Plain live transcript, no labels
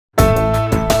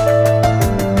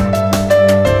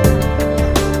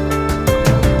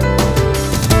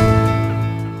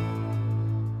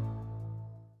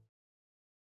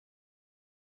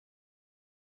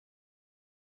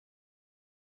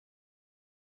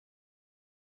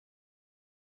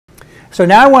So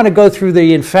now I want to go through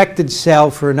the infected cell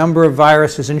for a number of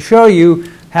viruses and show you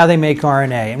how they make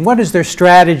RNA and what is their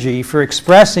strategy for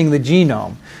expressing the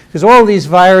genome. Because all of these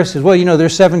viruses, well, you know,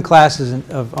 there's 7 classes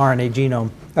of RNA genome,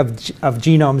 of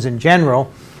genomes in general,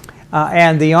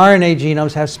 and the RNA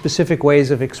genomes have specific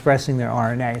ways of expressing their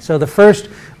RNA. So the first,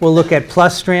 we'll look at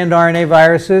plus-strand RNA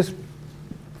viruses.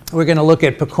 We're going to look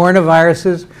at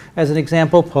picornaviruses as an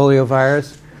example,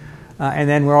 poliovirus. And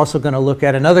then we're also going to look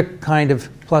at another kind of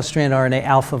plus-strand RNA,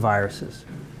 alpha viruses.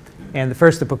 And the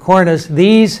first, the picornas,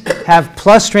 these have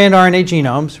plus-strand RNA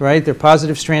genomes, right? They're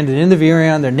positive stranded in the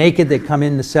virion. They're naked. They come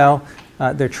in the cell.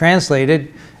 They're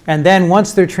translated. And then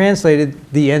once they're translated,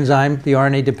 the enzyme, the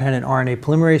RNA-dependent RNA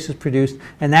polymerase is produced,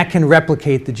 and that can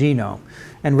replicate the genome.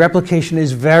 And replication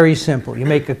is very simple. You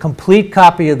make a complete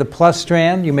copy of the plus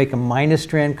strand. You make a minus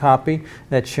strand copy.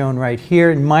 That's shown right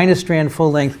here. Minus strand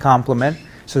full-length complement.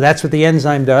 So that's what the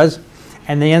enzyme does.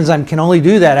 And the enzyme can only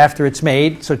do that after it's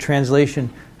made, so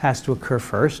translation has to occur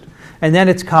first. And then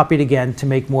it's copied again to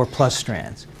make more plus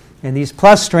strands. And these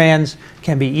plus strands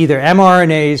can be either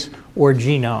mRNAs or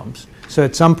genomes. So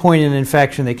at some point in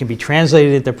infection, they can be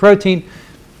translated into protein,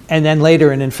 and then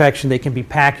later in infection, they can be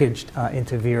packaged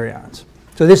into virions.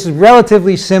 So this is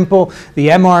relatively simple. The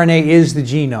mRNA is the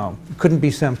genome. It couldn't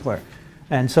be simpler.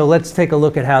 And so let's take a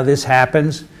look at how this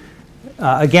happens.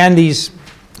 Again, these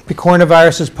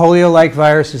picornaviruses, polio-like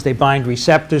viruses, they bind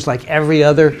receptors like every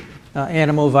other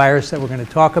animal virus that we're going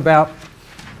to talk about.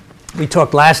 We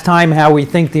talked last time how we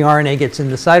think the RNA gets in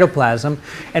the cytoplasm.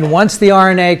 And once the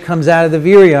RNA comes out of the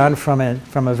virion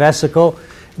from a vesicle,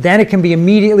 then it can be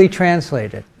immediately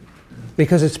translated.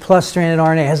 Because it's plus-stranded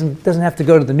RNA, it doesn't have to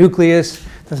go to the nucleus,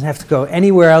 doesn't have to go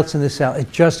anywhere else in the cell. It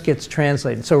just gets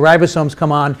translated. So ribosomes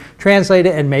come on, translate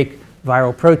it, and make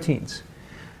viral proteins.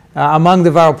 Among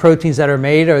the viral proteins that are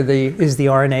made is the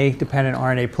RNA-dependent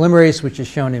RNA polymerase, which is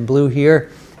shown in blue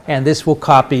here. And this will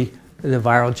copy the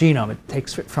viral genome. It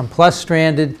takes it from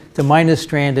plus-stranded to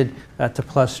minus-stranded to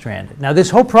plus-stranded. Now, this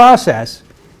whole process,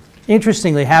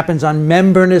 interestingly, happens on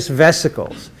membranous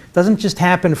vesicles. It doesn't just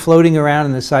happen floating around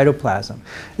in the cytoplasm.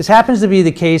 This happens to be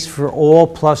the case for all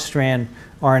plus-strand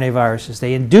RNA viruses.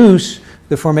 They induce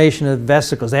the formation of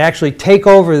vesicles. They actually take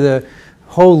over the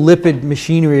whole lipid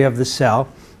machinery of the cell,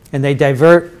 and they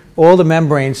divert all the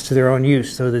membranes to their own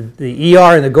use. So the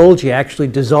ER and the Golgi actually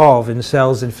dissolve in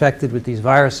cells infected with these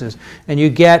viruses. And you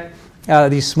get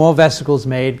these small vesicles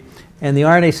made, and the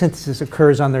RNA synthesis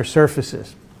occurs on their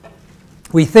surfaces.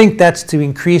 We think that's to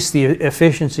increase the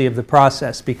efficiency of the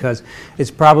process because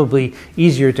it's probably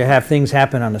easier to have things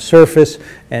happen on the surface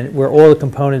and where all the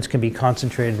components can be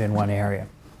concentrated in one area. All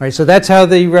right, so that's how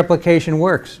the replication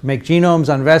works. Make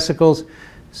genomes on vesicles.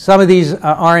 Some of these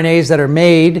RNAs that are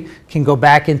made can go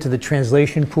back into the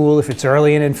translation pool. If it's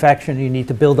early in infection, you need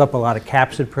to build up a lot of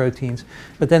capsid proteins.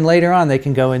 But then later on, they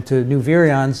can go into new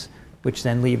virions, which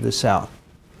then leave the cell.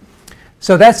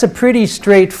 So that's a pretty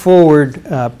straightforward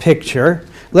picture.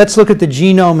 Let's look at the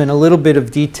genome in a little bit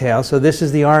of detail. So this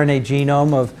is the RNA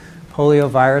genome of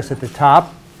poliovirus at the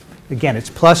top. Again, it's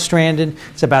plus-stranded.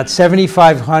 It's about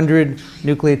 7,500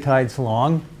 nucleotides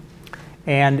long.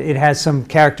 And it has some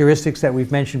characteristics that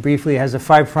we've mentioned briefly. It has a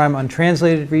 5'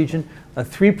 untranslated region, a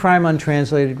 3'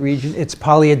 untranslated region. It's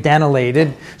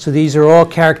polyadenylated. So these are all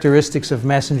characteristics of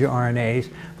messenger RNAs.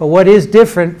 But what is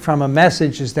different from a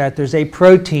message is that there's a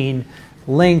protein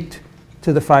linked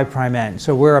to the 5' end.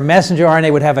 So where a messenger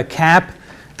RNA would have a cap,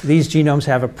 these genomes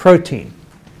have a protein.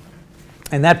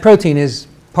 And that protein is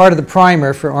part of the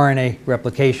primer for RNA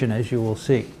replication, as you will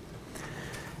see.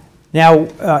 Now,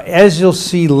 as you'll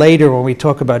see later when we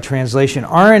talk about translation,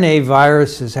 RNA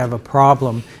viruses have a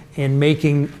problem in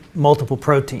making multiple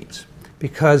proteins.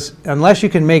 Because unless you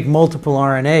can make multiple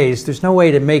RNAs, there's no way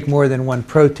to make more than one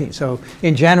protein. So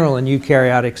in general, in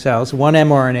eukaryotic cells, one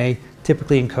mRNA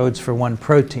typically encodes for one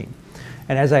protein.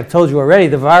 And as I've told you already,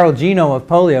 the viral genome of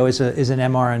polio is an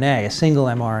mRNA, a single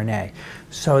mRNA.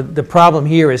 So the problem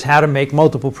here is how to make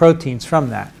multiple proteins from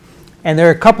that. And there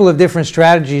are a couple of different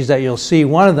strategies that you'll see.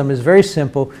 One of them is very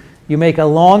simple. You make a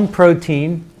long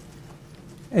protein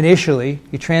initially.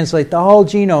 You translate the whole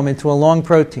genome into a long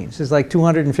protein. This is like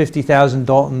 250,000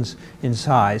 Daltons in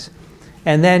size.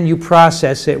 And then you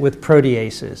process it with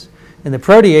proteases. And the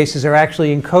proteases are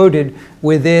actually encoded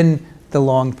within the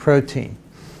long protein.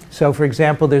 So for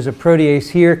example, there's a protease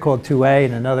here called 2A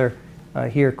and another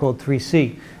here called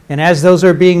 3C. And as those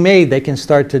are being made, they can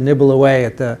start to nibble away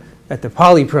at the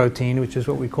polyprotein, which is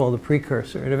what we call the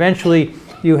precursor. And eventually,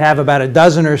 you have about a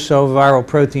dozen or so viral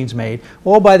proteins made,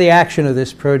 all by the action of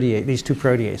this protease, these two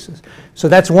proteases. So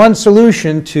that's one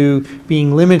solution to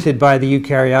being limited by the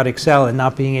eukaryotic cell and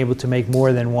not being able to make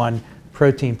more than one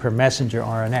protein per messenger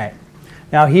RNA.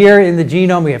 Now here in the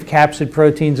genome we have capsid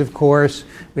proteins, of course.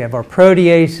 We have our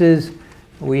proteases.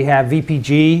 We have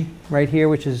VPG right here,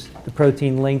 which is the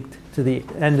protein linked to the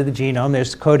end of the genome.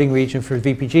 There's the coding region for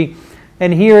VPG.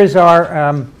 And here is our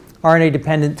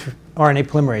RNA-dependent RNA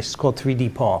polymerase. It's called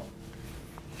 3D Pol.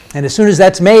 And as soon as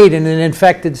that's made in an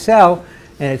infected cell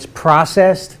and it's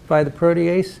processed by the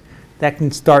protease, that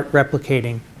can start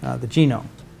replicating the genome.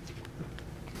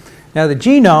 Now the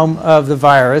genome of the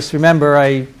virus, remember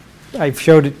I've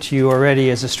showed it to you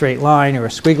already as a straight line or a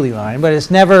squiggly line, but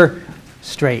it's never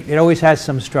straight. It always has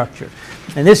some structure.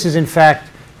 And this is in fact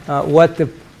what the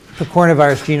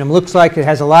coronavirus genome looks like. It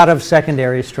has a lot of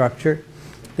secondary structure.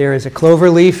 There is a clover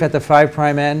leaf at the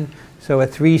 5' end, so a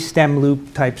 3-stem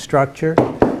loop type structure.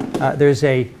 There's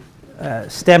a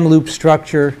stem loop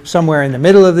structure somewhere in the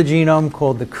middle of the genome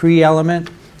called the Cre element.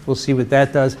 We'll see what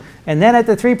that does. And then at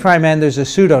the 3' end, there's a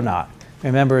pseudoknot.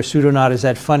 Remember, a pseudoknot is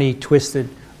that funny, twisted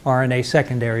RNA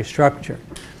secondary structure.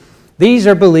 These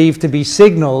are believed to be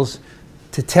signals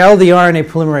to tell the RNA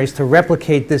polymerase to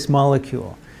replicate this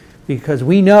molecule, because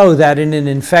we know that in an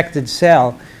infected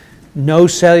cell, no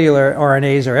cellular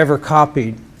RNAs are ever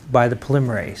copied by the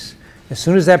polymerase. As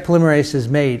soon as that polymerase is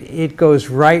made, it goes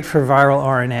right for viral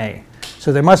RNA.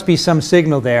 So there must be some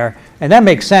signal there, and that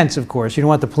makes sense, of course. You don't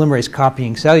want the polymerase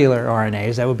copying cellular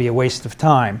RNAs. That would be a waste of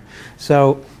time.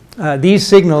 So these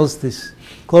signals, this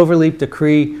cloverleaf, the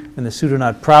Cre, and the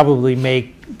pseudoknot, probably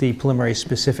make the polymerase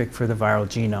specific for the viral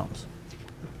genomes.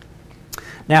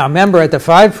 Now remember, at the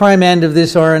 5' end of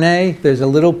this RNA, there's a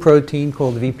little protein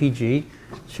called VPG,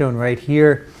 shown right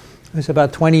here. It's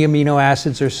about 20 amino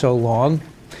acids or so long.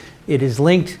 It is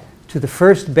linked to the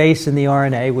first base in the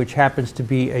RNA, which happens to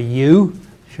be a U,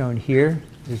 shown here.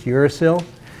 This is uracil.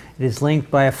 It is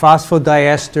linked by a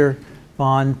phosphodiester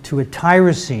bond to a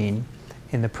tyrosine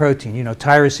in the protein. You know,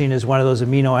 tyrosine is one of those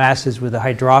amino acids with a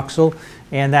hydroxyl,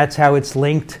 and that's how it's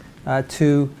linked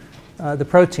to the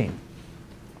protein.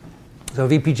 So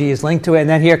VPG is linked to it, and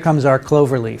then here comes our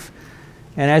clover leaf.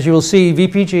 And as you will see,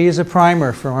 VPG is a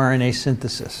primer for RNA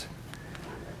synthesis.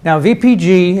 Now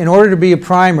VPG, in order to be a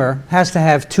primer, has to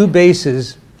have 2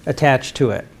 bases attached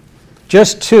to it.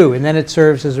 Just 2, and then it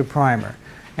serves as a primer.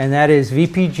 And that is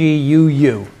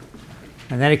VPG-UU.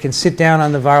 And then it can sit down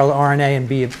on the viral RNA and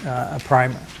be a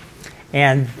primer.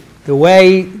 And the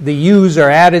way the U's are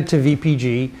added to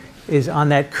VPG is on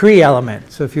that Cre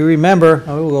element. So if you remember,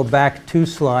 I will go back 2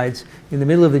 slides. In the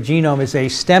middle of the genome is a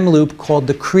stem loop called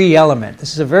the Cre element.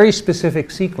 This is a very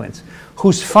specific sequence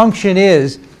whose function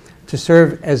is to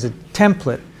serve as a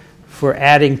template for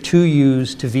adding 2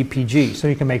 U's to VPG, so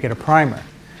you can make it a primer.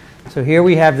 So here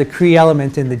we have the Cre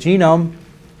element in the genome.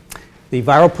 The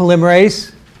viral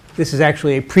polymerase, this is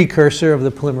actually a precursor of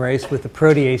the polymerase with the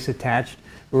protease attached,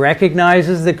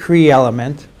 recognizes the Cre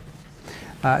element.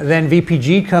 Then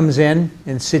VPG comes in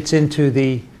and sits into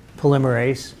the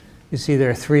polymerase. You see there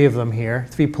are 3 of them here,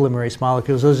 3 polymerase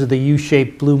molecules. Those are the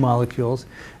U-shaped blue molecules.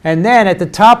 And then at the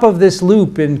top of this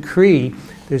loop in Cre,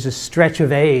 there's a stretch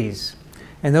of A's.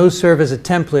 And those serve as a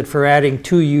template for adding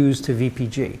 2 U's to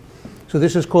VPG. So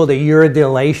this is called a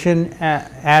uridylation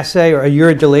assay, or a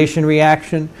uridylation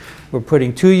reaction. We're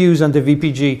putting 2 U's onto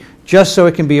VPG just so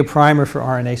it can be a primer for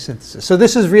RNA synthesis. So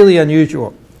this is really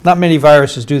unusual. Not many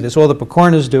viruses do this. All the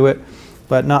picornas do it,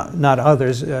 but not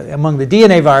others. Among the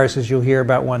DNA viruses, you'll hear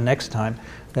about one next time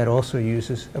that also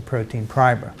uses a protein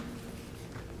primer.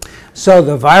 So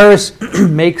the virus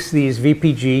makes these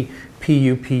VPG,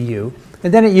 PU,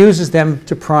 and then it uses them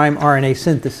to prime RNA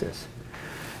synthesis.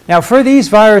 Now for these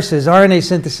viruses, RNA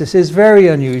synthesis is very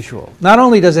unusual. Not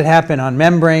only does it happen on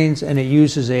membranes and it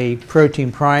uses a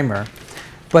protein primer,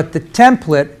 but the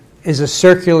template is a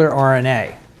circular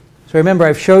RNA. So remember,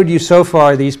 I've showed you so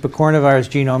far these picornavirus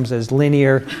genomes as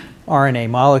linear RNA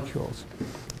molecules.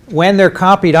 When they're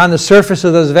copied on the surface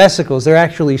of those vesicles, they're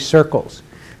actually circles.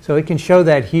 So we can show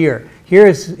that here. Here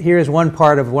is one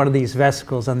part of one of these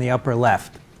vesicles on the upper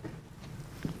left.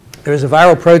 There's a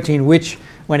viral protein which,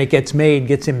 when it gets made,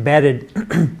 gets embedded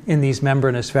in these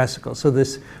membranous vesicles. So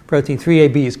this protein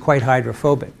 3AB is quite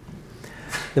hydrophobic.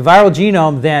 The viral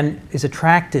genome then is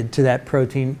attracted to that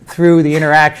protein through the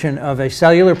interaction of a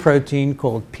cellular protein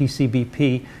called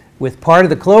PCBP with part of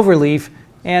the clover leaf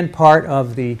and part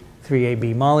of the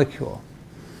 3AB molecule.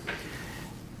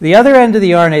 The other end of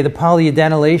the RNA,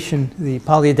 the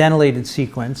polyadenylated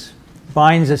sequence,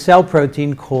 binds a cell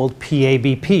protein called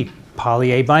PABP,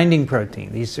 poly-A binding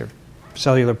protein. These are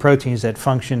cellular proteins that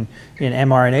function in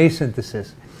mRNA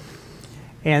synthesis.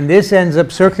 And this ends up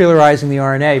circularizing the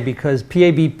RNA because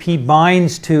PABP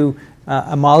binds to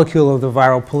a molecule of the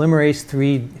viral polymerase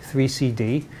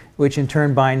 3CD, which in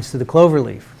turn binds to the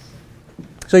cloverleaf.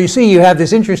 So you see you have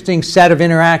this interesting set of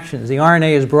interactions. The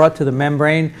RNA is brought to the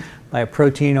membrane by a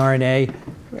protein-RNA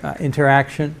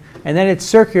interaction, and then it's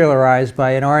circularized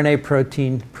by an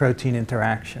RNA-protein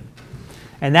interaction.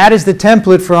 And that is the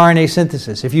template for RNA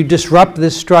synthesis. If you disrupt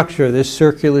this structure, this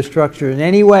circular structure in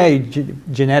any way,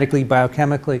 genetically,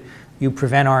 biochemically, you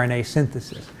prevent RNA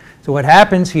synthesis. So what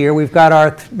happens here, we've got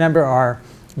our, remember our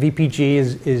VPG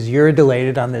is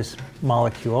uridylated on this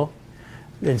molecule.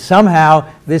 And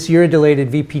somehow this uridylated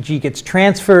VPG gets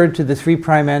transferred to the 3'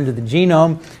 end of the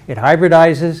genome. It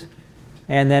hybridizes,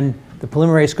 and then the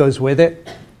polymerase goes with it.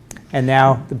 And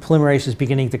now the polymerase is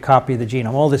beginning to copy the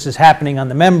genome. All this is happening on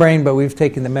the membrane, but we've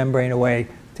taken the membrane away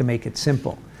to make it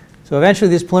simple. So eventually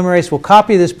this polymerase will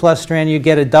copy this plus strand. You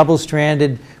get a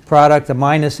double-stranded product, a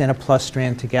minus and a plus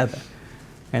strand together.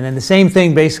 And then the same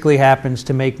thing basically happens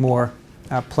to make more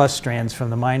plus strands from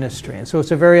the minus strand. So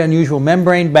it's a very unusual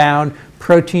membrane-bound,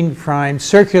 protein-primed,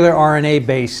 circular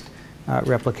RNA-based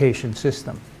replication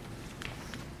system.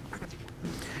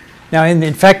 Now in the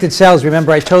infected cells,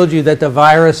 remember I told you that the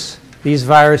virus, these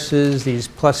viruses, these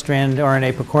plus-strand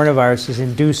RNA picornaviruses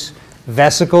induce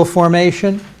vesicle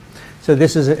formation. So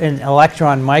this is an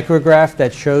electron micrograph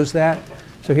that shows that.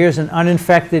 So here's an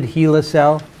uninfected HeLa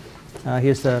cell.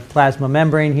 Here's the plasma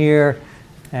membrane here,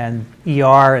 and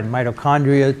ER and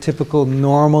mitochondria, typical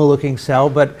normal-looking cell.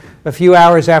 But a few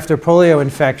hours after polio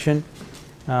infection,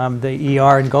 the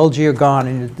ER and Golgi are gone,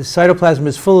 and the cytoplasm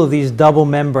is full of these double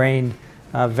membrane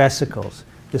vesicles.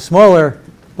 The smaller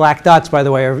black dots, by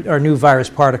the way, are new virus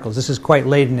particles. This is quite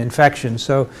late in infection,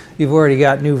 so you've already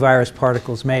got new virus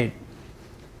particles made.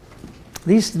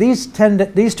 These turn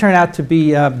out to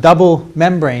be double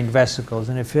membrane vesicles,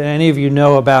 and if any of you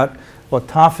know about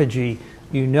autophagy,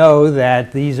 you know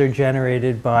that these are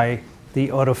generated by the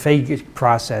autophagic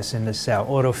process in the cell,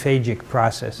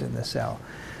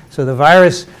 So the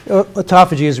virus,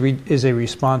 autophagy is a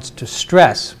response to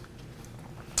stress.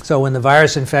 So when the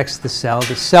virus infects the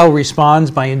cell responds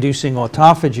by inducing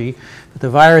autophagy, but the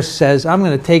virus says, I'm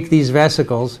going to take these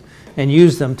vesicles and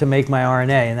use them to make my RNA,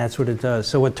 and that's what it does.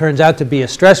 So what turns out to be a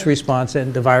stress response,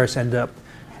 and the virus ends up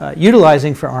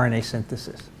utilizing for RNA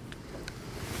synthesis.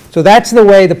 So that's the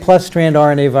way the plus-strand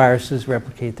RNA viruses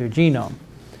replicate their genome.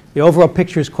 The overall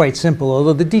picture is quite simple,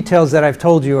 although the details that I've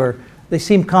told you they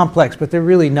seem complex, but they're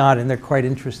really not, and they're quite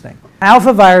interesting.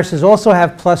 Alpha viruses also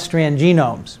have plus-strand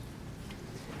genomes,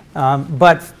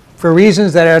 but for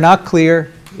reasons that are not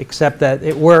clear, except that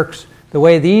it works, the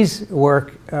way these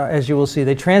work, as you will see,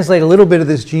 they translate a little bit of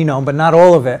this genome, but not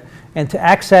all of it. And to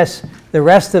access the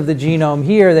rest of the genome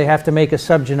here, they have to make a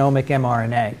subgenomic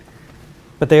mRNA.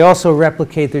 But they also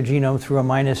replicate their genome through a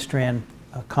minus strand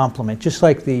complement, just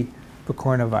like the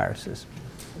picornaviruses.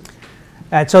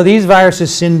 And so these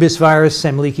viruses, Synbis virus,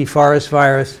 Semliki forest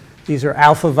virus, these are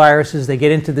alpha viruses. They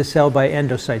get into the cell by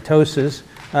endocytosis.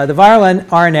 The viral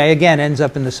RNA, again, ends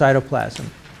up in the cytoplasm.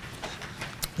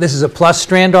 This is a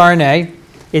plus-strand RNA.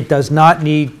 It does not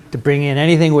need to bring in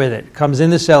anything with it. It comes in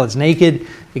the cell, it's naked,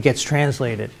 it gets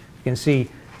translated. You can see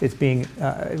it's being,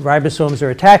 ribosomes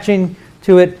are attaching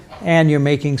to it, and you're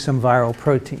making some viral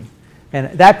protein.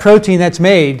 And that protein that's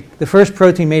made, the first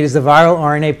protein made is the viral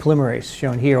RNA polymerase,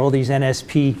 shown here, all these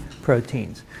NSP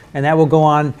proteins. And that will go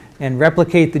on and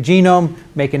replicate the genome,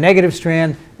 make a negative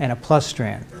strand and a plus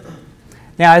strand.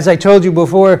 Now, as I told you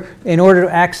before, in order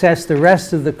to access the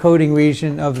rest of the coding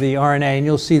region of the RNA, and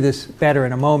you'll see this better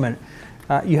in a moment,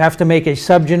 you have to make a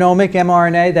subgenomic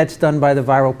mRNA. That's done by the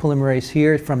viral polymerase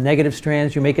here. From negative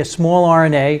strands, you make a small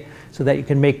RNA so that you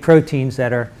can make proteins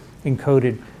that are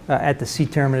encoded at the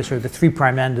C-terminus or the 3'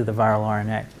 end of the viral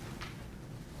RNA.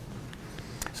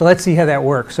 So let's see how that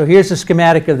works. So here's the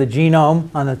schematic of the genome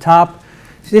on the top.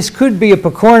 This could be a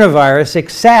picornavirus,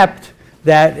 except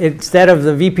that instead of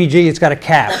the VPG, it's got a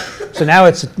cap. So now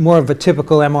it's more of a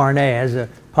typical mRNA. It has a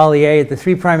poly A at the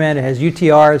 3' end, it has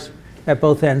UTRs at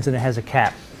both ends, and it has a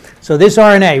cap. So this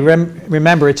RNA,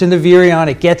 remember, it's in the virion,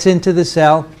 it gets into the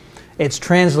cell, it's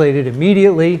translated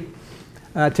immediately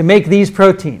to make these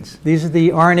proteins. These are the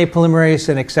RNA polymerase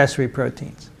and accessory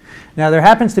proteins. Now there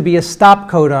happens to be a stop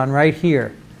codon right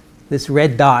here. This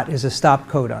red dot is a stop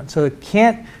codon. So it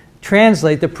can't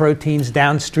translate the proteins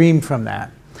downstream from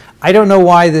that. I don't know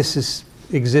why this is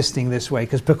existing this way,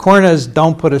 because picornas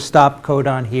don't put a stop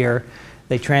codon here.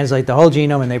 They translate the whole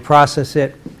genome and they process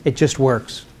it. It just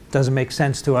works. Doesn't make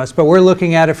sense to us, but we're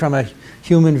looking at it from a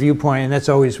human viewpoint, and that's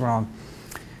always wrong.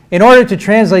 In order to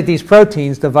translate these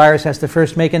proteins, the virus has to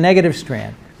first make a negative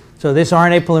strand. So this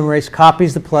RNA polymerase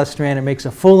copies the plus strand and makes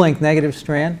a full-length negative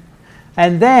strand,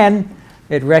 and then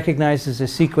it recognizes a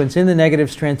sequence in the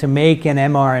negative strand to make an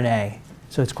mRNA.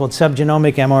 So it's called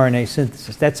subgenomic mRNA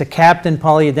synthesis. That's a captain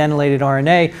polyadenylated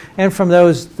RNA, and from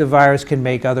those, the virus can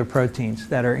make other proteins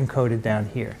that are encoded down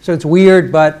here. So it's weird,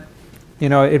 but you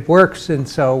know, it works, and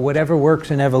so whatever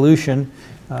works in evolution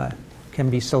can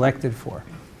be selected for.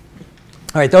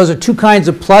 All right, those are two kinds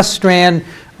of plus-strand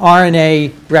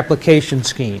RNA replication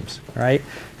schemes, right?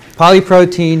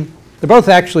 Polyprotein, they're both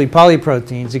actually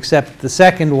polyproteins, except the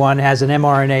second one has an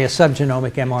mRNA, a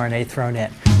subgenomic mRNA thrown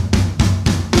in.